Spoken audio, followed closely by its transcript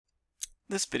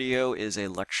This video is a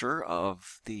lecture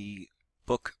of the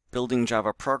book Building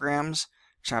Java Programs,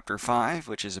 Chapter 5,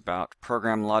 which is about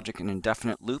program logic and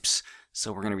indefinite loops.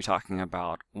 So we're going to be talking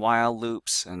about while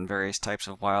loops and various types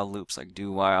of while loops like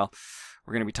do while.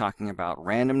 We're going to be talking about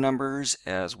random numbers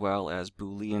as well as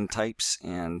Boolean types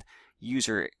and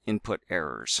user input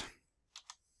errors.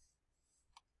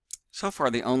 So far,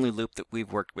 the only loop that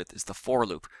we've worked with is the for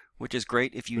loop, which is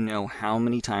great if you know how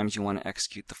many times you want to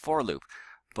execute the for loop.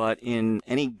 But in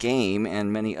any game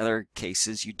and many other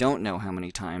cases, you don't know how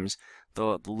many times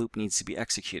the loop needs to be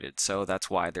executed. So that's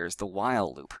why there's the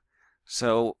while loop.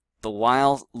 So the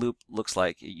while loop looks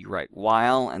like you write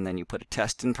while, and then you put a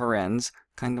test in parens,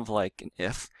 kind of like an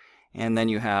if, and then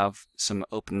you have some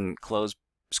open, close,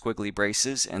 squiggly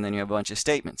braces, and then you have a bunch of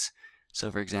statements.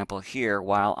 So for example, here,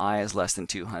 while I is less than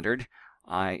 200,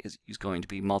 I is going to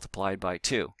be multiplied by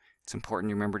 2. It's important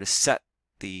to remember to set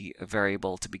the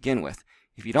variable to begin with.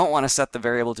 If you don't want to set the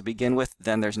variable to begin with,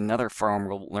 then there's another form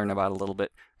we'll learn about a little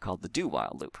bit called the do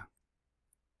while loop.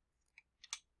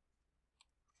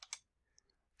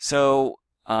 So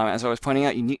as I was pointing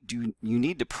out, you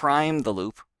need to prime the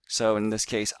loop. So in this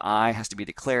case, I has to be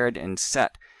declared and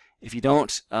set. If you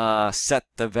don't set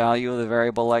the value of the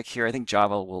variable like here, I think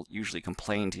Java will usually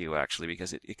complain to you actually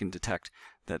because it can detect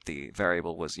that the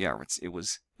variable was it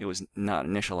was not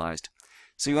initialized.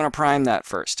 So you want to prime that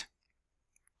first.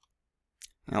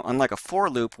 Now, unlike a for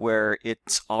loop where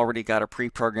it's already got a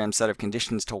pre-programmed set of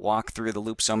conditions to walk through the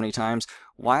loop so many times,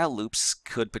 while loops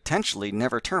could potentially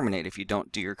never terminate if you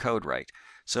don't do your code right.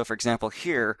 So for example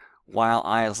here, while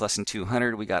I is less than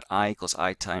 200, we got I equals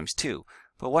I times 2.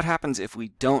 But what happens if we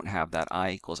don't have that I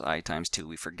equals I times 2?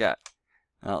 We forget.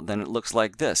 Well, then it looks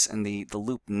like this, and the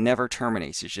loop never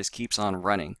terminates. It just keeps on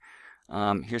running.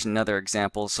 Here's another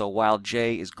example. So while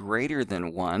j is greater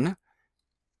than 1,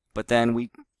 but then we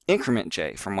increment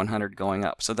j from 100 going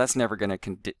up. So that's never going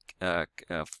to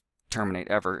terminate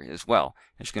ever as well.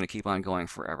 It's going to keep on going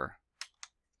forever.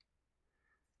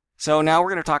 So now we're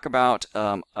going to talk about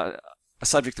a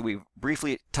subject that we've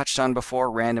briefly touched on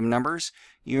before, random numbers.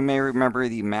 You may remember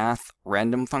the math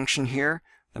random function here.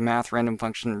 The math random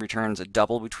function returns a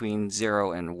double between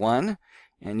 0 and 1.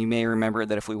 And you may remember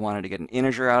that if we wanted to get an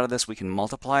integer out of this, we can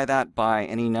multiply that by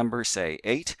any number, say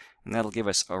 8, and that'll give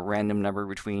us a random number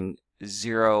between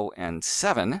 0 and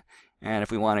 7. And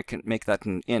if we want to make that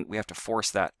an int, we have to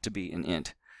force that to be an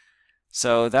int.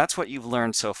 So that's what you've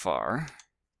learned so far.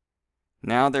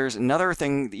 Now there's another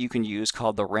thing that you can use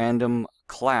called the random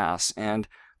class. And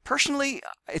personally,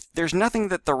 there's nothing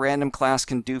that the random class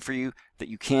can do for you that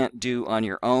you can't do on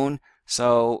your own.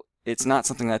 So it's not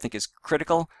something that I think is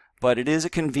critical, but it is a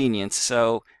convenience.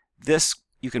 So this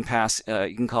you can pass,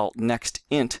 you can call next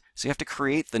int. So you have to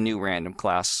create the new random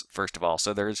class first of all.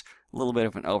 So there's a little bit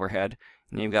of an overhead.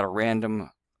 And you've got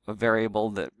a variable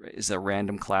that is a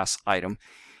random class item.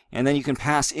 And then you can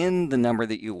pass in the number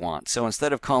that you want. So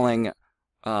instead of calling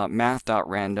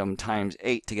math.random times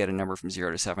 8 to get a number from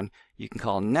 0 to 7, you can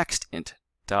call next int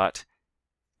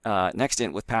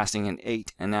with passing in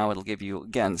 8, and now it'll give you,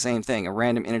 again, the same thing, a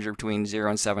random integer between 0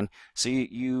 and 7. So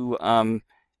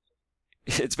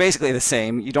it's basically the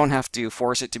same. You don't have to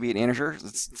force it to be an integer.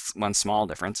 It's one small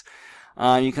difference.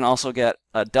 You can also get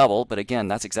a double, but again,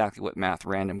 that's exactly what math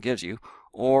random gives you,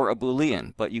 or a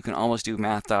Boolean, but you can almost do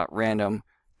math.random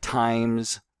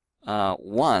times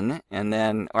 1, and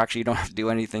then, or actually you don't have to do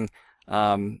anything.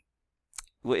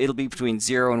 It'll be between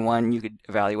 0 and 1. You could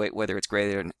evaluate whether it's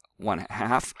greater than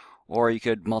 1/2, or you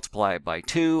could multiply it by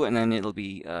 2, and then it'll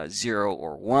be 0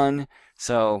 or 1.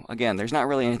 So again, there's not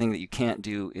really anything that you can't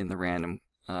do in the random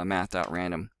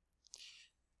math.random.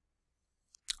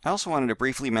 I also wanted to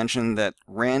briefly mention that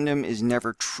random is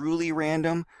never truly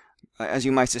random. As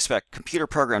you might suspect, computer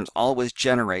programs always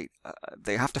generate,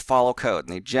 they have to follow code,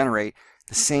 and they generate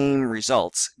the same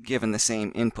results given the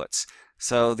same inputs.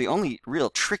 So the only real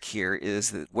trick here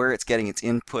is that where it's getting its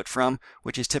input from,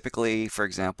 which is typically, for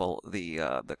example,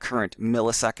 the current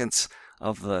milliseconds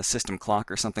of the system clock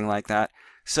or something like that.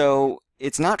 So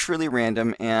it's not truly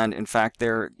random, and in fact,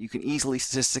 you can easily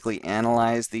statistically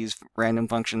analyze these random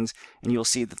functions, and you'll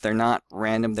see that they're not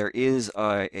random. There is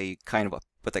a kind of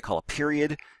what they call a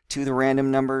period to the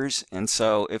random numbers, and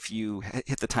so if you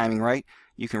hit the timing right,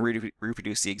 you can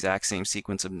reproduce the exact same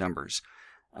sequence of numbers.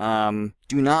 Do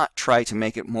not try to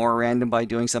make it more random by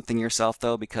doing something yourself,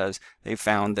 though, because they've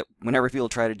found that whenever people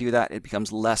try to do that, it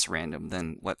becomes less random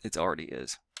than what it already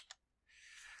is.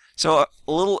 So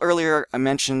a little earlier, I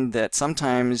mentioned that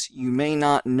sometimes you may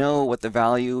not know what the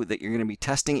value that you're going to be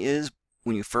testing is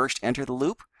when you first enter the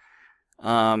loop.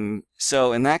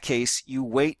 So in that case, you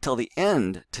wait till the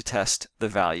end to test the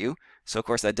value. So of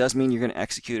course that does mean you're going to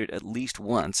execute it at least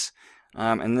once.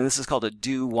 And then this is called a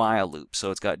do-while loop.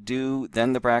 So it's got do,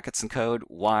 then the brackets and code,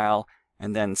 while,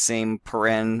 and then same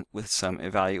paren with some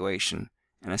evaluation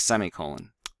and a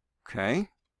semicolon. Okay.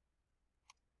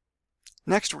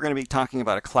 Next, we're going to be talking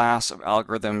about a class of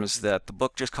algorithms that the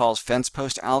book just calls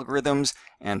Fencepost Algorithms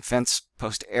and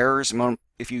Fencepost errors.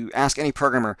 If you ask any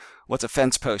programmer what's a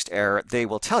Fencepost error, they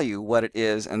will tell you what it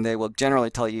is, and they will generally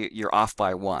tell you you're off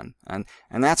by 1. And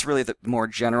that's really the more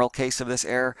general case of this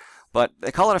error. But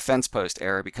they call it a Fencepost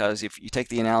error because if you take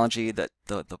the analogy that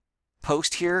the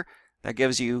post here, that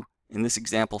gives you, in this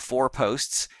example, 4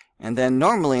 posts. And then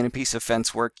normally in a piece of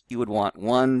fence work, you would want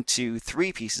 1, 2,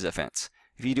 3 pieces of fence.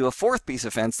 If you do a 4th piece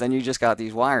of fence, then you just got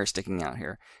these wires sticking out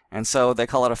here. And so they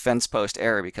call it a fence post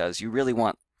error because you really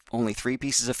want only 3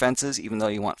 pieces of fences, even though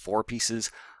you want 4 pieces,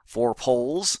 4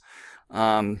 poles.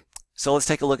 So let's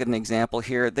take a look at an example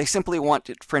here. They simply want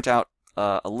to print out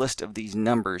a list of these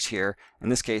numbers here. In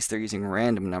this case, they're using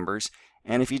random numbers.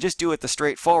 And if you just do it the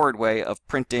straightforward way of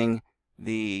printing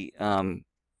the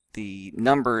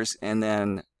numbers and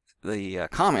then the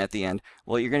comma at the end,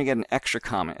 well, you're going to get an extra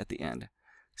comma at the end.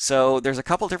 So there's a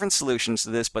couple different solutions to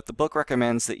this, but the book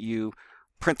recommends that you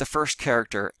print the first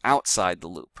character outside the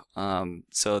loop.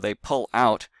 So they pull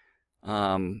out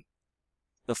the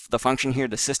function here,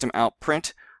 the system out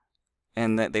print,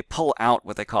 and they pull out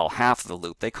what they call half of the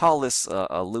loop. They call this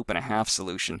a loop and a half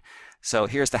solution. So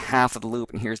here's the half of the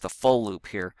loop, and here's the full loop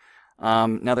here.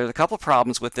 Now there's a couple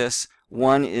problems with this.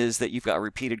 One is that you've got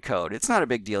repeated code. It's not a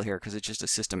big deal here because it's just a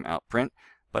system out print.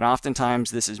 But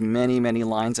oftentimes this is many, many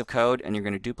lines of code, and you're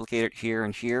going to duplicate it here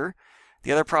and here.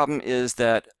 The other problem is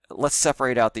that let's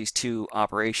separate out these 2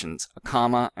 operations, a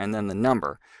comma and then the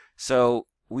number. So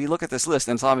we look at this list,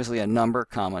 and it's obviously a number,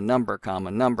 comma, number, comma,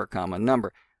 number, comma,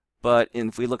 number. But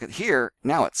if we look at here,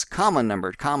 now it's comma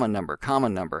numbered, comma number, comma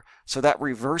number. So that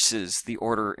reverses the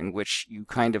order in which you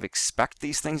kind of expect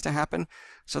these things to happen.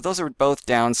 So those are both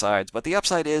downsides. But the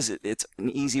upside is it's an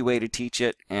easy way to teach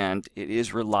it, and it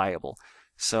is reliable.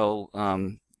 So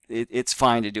it's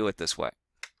fine to do it this way.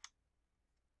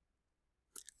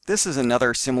 This is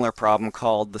another similar problem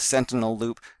called the Sentinel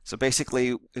Loop. So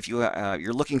basically, if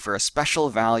you're looking for a special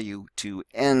value to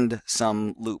end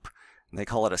some loop, they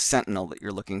call it a sentinel that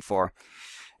you're looking for.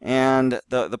 And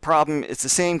the problem, it's the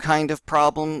same kind of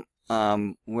problem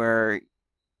where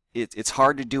it's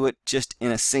hard to do it just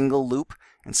in a single loop.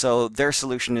 And so their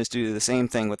solution is to do the same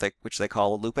thing which they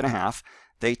call a loop and a half.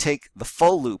 They take the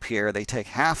full loop here, they take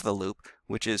half the loop,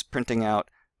 which is printing out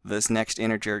this next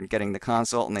integer and getting the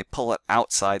console, and they pull it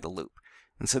outside the loop.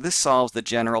 And so this solves the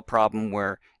general problem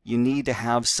where you need to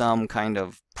have some kind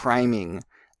of priming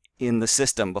in the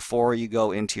system before you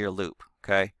go into your loop.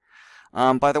 Okay.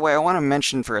 By the way, I want to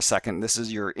mention for a second, this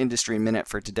is your industry minute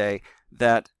for today,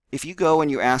 that if you go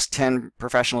and you ask 10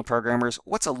 professional programmers,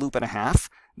 what's a loop and a half?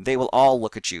 They will all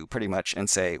look at you pretty much and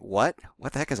say, what?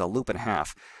 What the heck is a loop and a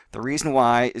half? The reason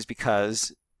why is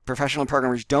because professional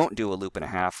programmers don't do a loop and a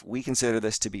half. We consider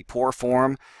this to be poor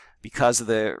form because of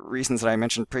the reasons that I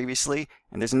mentioned previously.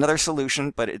 And there's another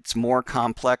solution, but it's more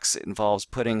complex. It involves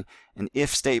putting an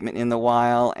if statement in the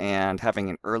while and having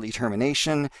an early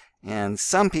termination. And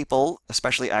some people,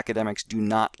 especially academics, do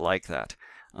not like that.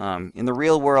 In the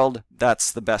real world,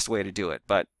 that's the best way to do it.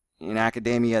 But in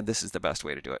academia, this is the best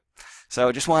way to do it.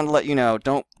 So just wanted to let you know,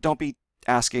 don't be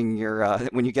asking your,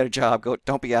 when you get a job,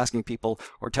 don't be asking people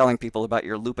or telling people about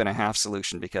your loop and a half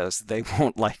solution because they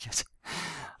won't like it.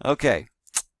 Okay.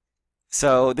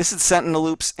 So this is Sentinel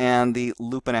loops and the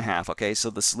loop and a half. Okay, so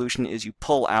the solution is you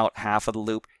pull out half of the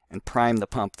loop and prime the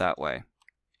pump that way.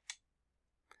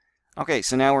 Okay,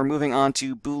 so now we're moving on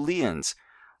to Booleans.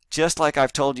 Just like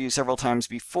I've told you several times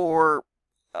before,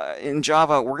 in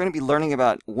Java, we're going to be learning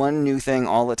about one new thing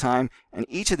all the time, and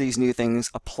each of these new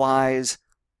things applies,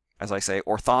 as I say,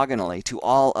 orthogonally to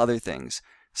all other things.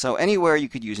 So anywhere you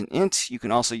could use an int, you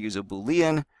can also use a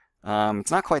Boolean.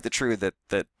 It's not quite the truth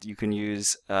that you can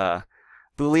use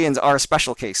Booleans are a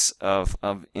special case of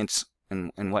ints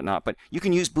and whatnot, but you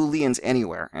can use Booleans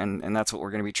anywhere, and that's what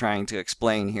we're going to be trying to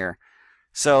explain here.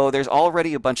 So there's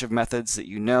already a bunch of methods that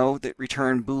you know that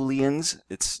return Booleans.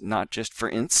 It's not just for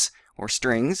ints or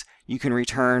strings. You can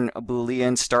return a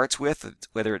Boolean starts with,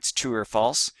 whether it's true or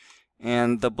false.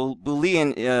 And the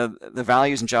Boolean, the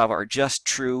values in Java are just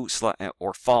true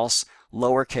or false,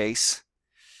 lowercase.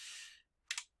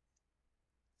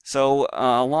 So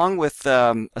along with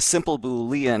a simple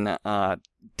Boolean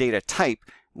data type,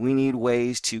 we need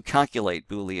ways to calculate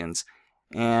Booleans.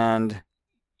 And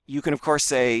you can, of course,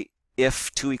 say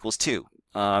if 2 equals 2.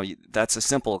 That's a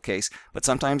simple case, but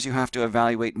sometimes you have to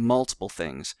evaluate multiple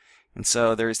things. And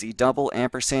so there's the double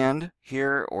ampersand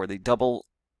here, or the double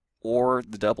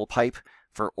pipe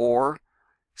for or.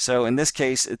 So in this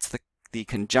case, it's the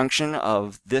conjunction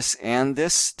of this and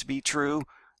this to be true,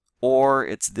 or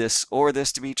it's this or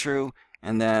this to be true,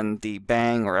 and then the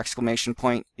bang or exclamation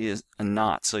point is a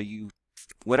not. So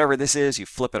whatever this is, you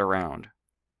flip it around.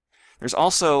 There's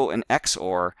also an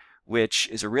XOR, which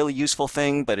is a really useful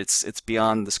thing, but it's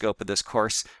beyond the scope of this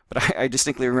course. But I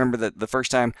distinctly remember that the first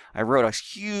time I wrote a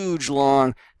huge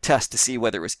long test to see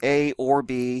whether it was A or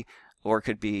B, or it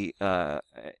could be A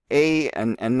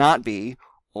and not B,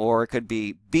 or it could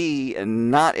be B and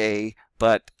not A,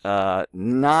 but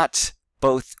not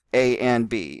both A and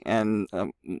B. And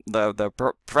the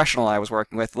professional I was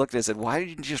working with looked at it and said, "Why did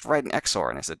you just write an XOR?"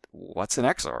 And I said, "What's an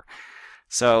XOR?"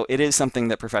 So it is something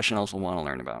that professionals will want to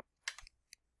learn about.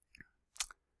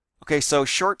 Okay, so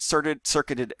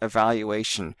short-circuited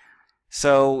evaluation.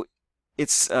 So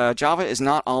Java is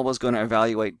not always going to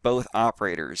evaluate both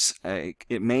operators.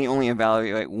 It may only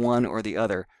evaluate one or the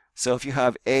other. So if you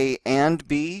have A and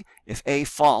B, if A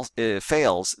fails,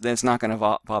 then it's not going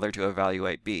to bother to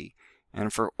evaluate B.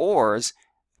 And for ORs,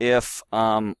 if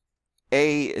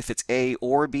it's A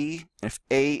or B, if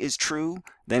A is true,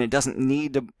 then it doesn't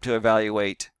need to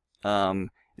evaluate. It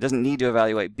doesn't need to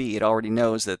evaluate B. It already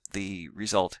knows that the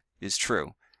result is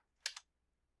true.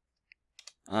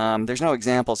 There's no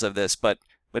examples of this, but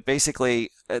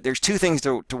basically there's two things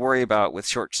to worry about with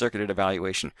short-circuited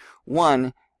evaluation.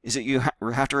 One is that you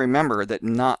have to remember that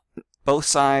not both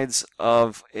sides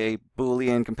of a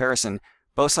Boolean comparison,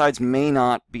 both sides may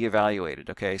not be evaluated.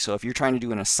 Okay, so if you're trying to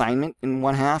do an assignment in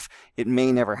one half, it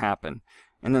may never happen.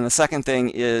 And then the second thing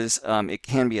is it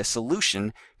can be a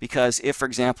solution, because if, for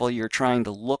example, you're trying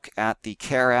to look at the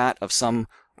char of some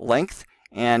length,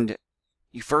 and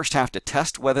you first have to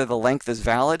test whether the length is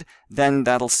valid, then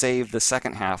that'll save the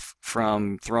second half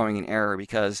from throwing an error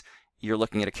because you're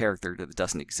looking at a character that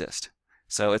doesn't exist.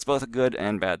 So it's both a good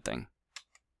and bad thing.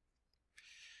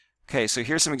 Okay, so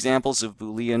here's some examples of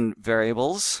Boolean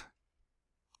variables.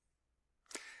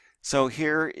 So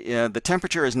here, the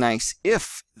temperature is nice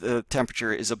if the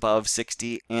temperature is above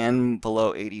 60 and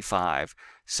below 85.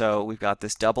 So we've got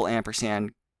this double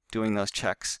ampersand doing those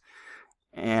checks.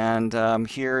 And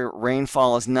here,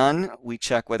 rainfall is none. We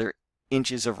check whether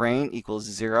inches of rain equals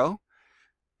 0.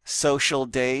 Social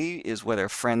day is whether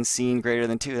friends seen greater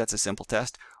than 2. That's a simple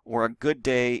test. Or a good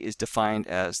day is defined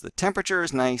as the temperature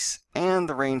is nice and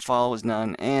the rainfall was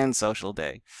none and social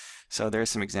day. So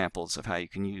there's some examples of how you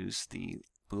can use the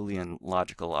Boolean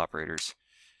logical operators.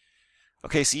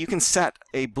 Okay, so you can set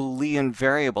a Boolean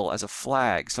variable as a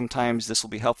flag. Sometimes this will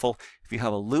be helpful if you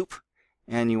have a loop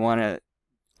and you want to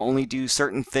only do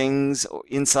certain things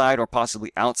inside or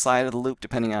possibly outside of the loop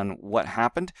depending on what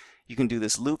happened. You can do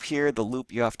this loop here. The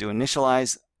loop, you have to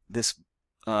initialize this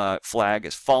flag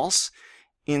as false.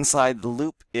 Inside the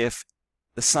loop, if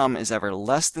the sum is ever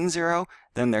less than 0,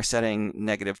 then they're setting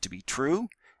negative to be true.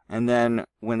 And then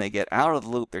when they get out of the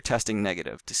loop, they're testing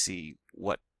negative to see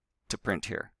what to print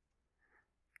here.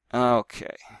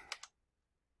 Okay.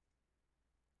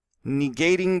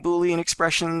 Negating Boolean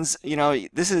expressions,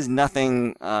 this is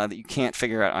nothing that you can't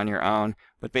figure out on your own,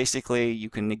 but basically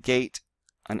you can negate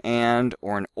an and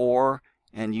or an or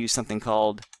and use something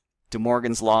called De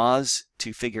Morgan's laws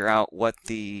to figure out what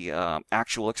the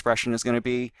actual expression is going to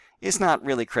be. It's not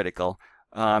really critical.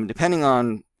 Depending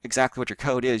on exactly what your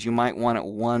code is, you might want it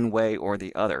one way or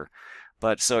the other.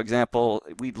 But so example,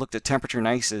 we looked at temperature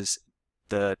nice as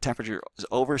the temperature is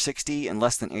over 60 and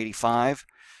less than 85.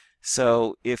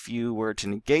 So if you were to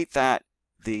negate that,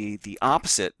 the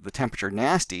opposite, the temperature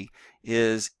nasty,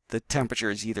 is the temperature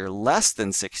is either less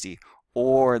than 60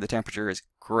 or the temperature is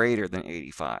greater than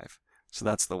 85. So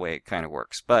that's the way it kind of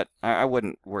works. But I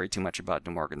wouldn't worry too much about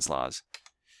De Morgan's laws.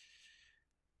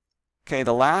 Okay,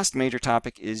 the last major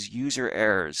topic is user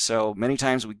errors. So many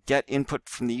times we get input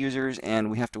from the users and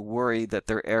we have to worry that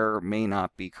their error may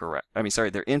not be correct.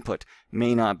 Their input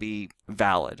may not be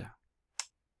valid.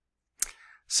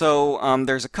 So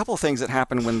there's a couple things that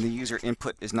happen when the user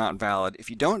input is not valid. If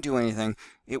you don't do anything,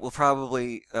 it will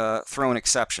probably throw an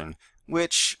exception,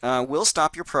 which will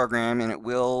stop your program and it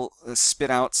will spit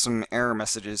out some error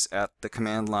messages at the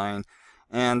command line.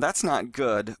 And that's not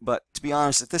good, but to be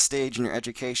honest, at this stage in your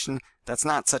education, that's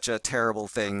not such a terrible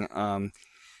thing.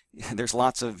 There's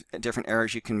lots of different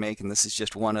errors you can make, and this is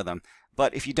just one of them.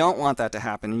 But if you don't want that to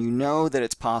happen, and you know that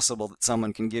it's possible that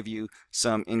someone can give you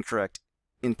some incorrect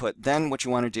input, then what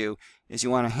you want to do is you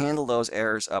want to handle those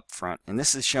errors up front. And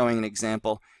this is showing an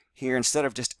example here. Instead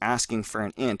of just asking for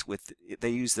an int, they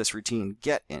use this routine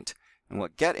getInt. And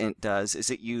what getInt does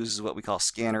is it uses what we call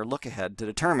scanner look ahead to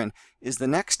determine, is the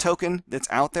next token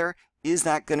that's out there, is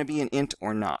that going to be an int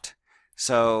or not?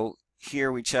 So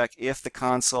here we check if the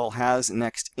console has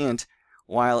next int.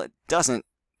 While it doesn't,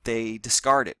 they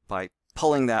discard it by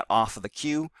pulling that off of the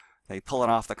queue. They pull it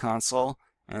off the console,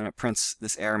 and it prints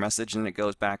this error message, and it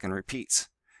goes back and repeats.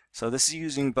 So this is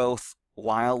using both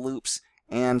while loops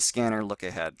and scanner look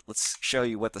ahead. Let's show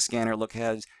you what the scanner look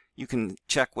ahead is. You can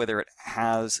check whether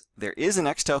there is a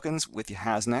next tokens with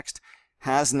has next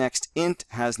int,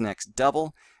 has next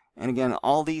double. And again,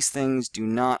 all these things do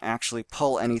not actually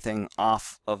pull anything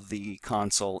off of the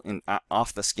console,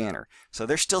 off the scanner. So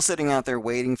they're still sitting out there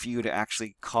waiting for you to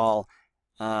actually call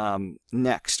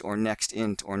next or next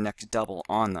int or next double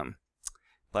on them.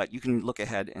 But you can look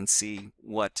ahead and see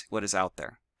what is out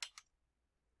there.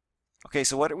 Okay,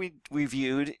 so what we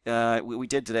viewed, what we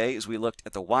did today is we looked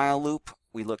at the while loop.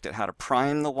 We looked at how to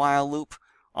prime the while loop.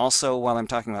 Also, while I'm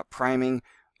talking about priming,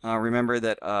 remember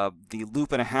that the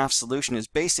loop and a half solution is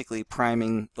basically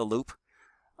priming the loop.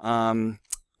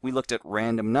 We looked at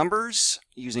random numbers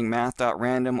using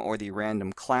math.random or the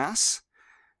random class.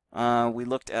 We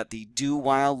looked at the do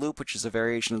while loop, which is a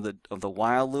variation of the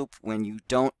while loop when you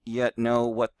don't yet know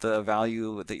what the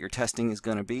value that you're testing is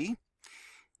going to be.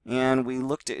 And we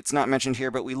looked at, it's not mentioned here,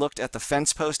 but we looked at the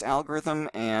Fencepost algorithm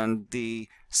and the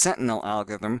Sentinel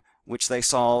algorithm, which they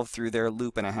solve through their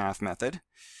loop and a half method.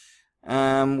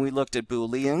 We looked at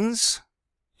Booleans,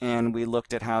 and we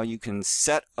looked at how you can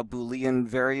set a Boolean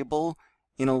variable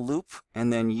in a loop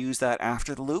and then use that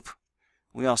after the loop.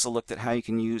 We also looked at how you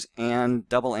can use and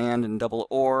double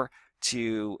OR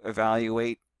to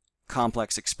evaluate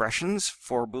complex expressions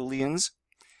for Booleans.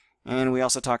 And we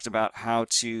also talked about how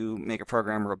to make a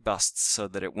program robust so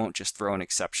that it won't just throw an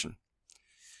exception.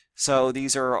 So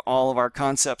these are all of our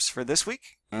concepts for this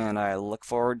week, and I look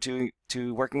forward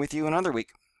to working with you another week.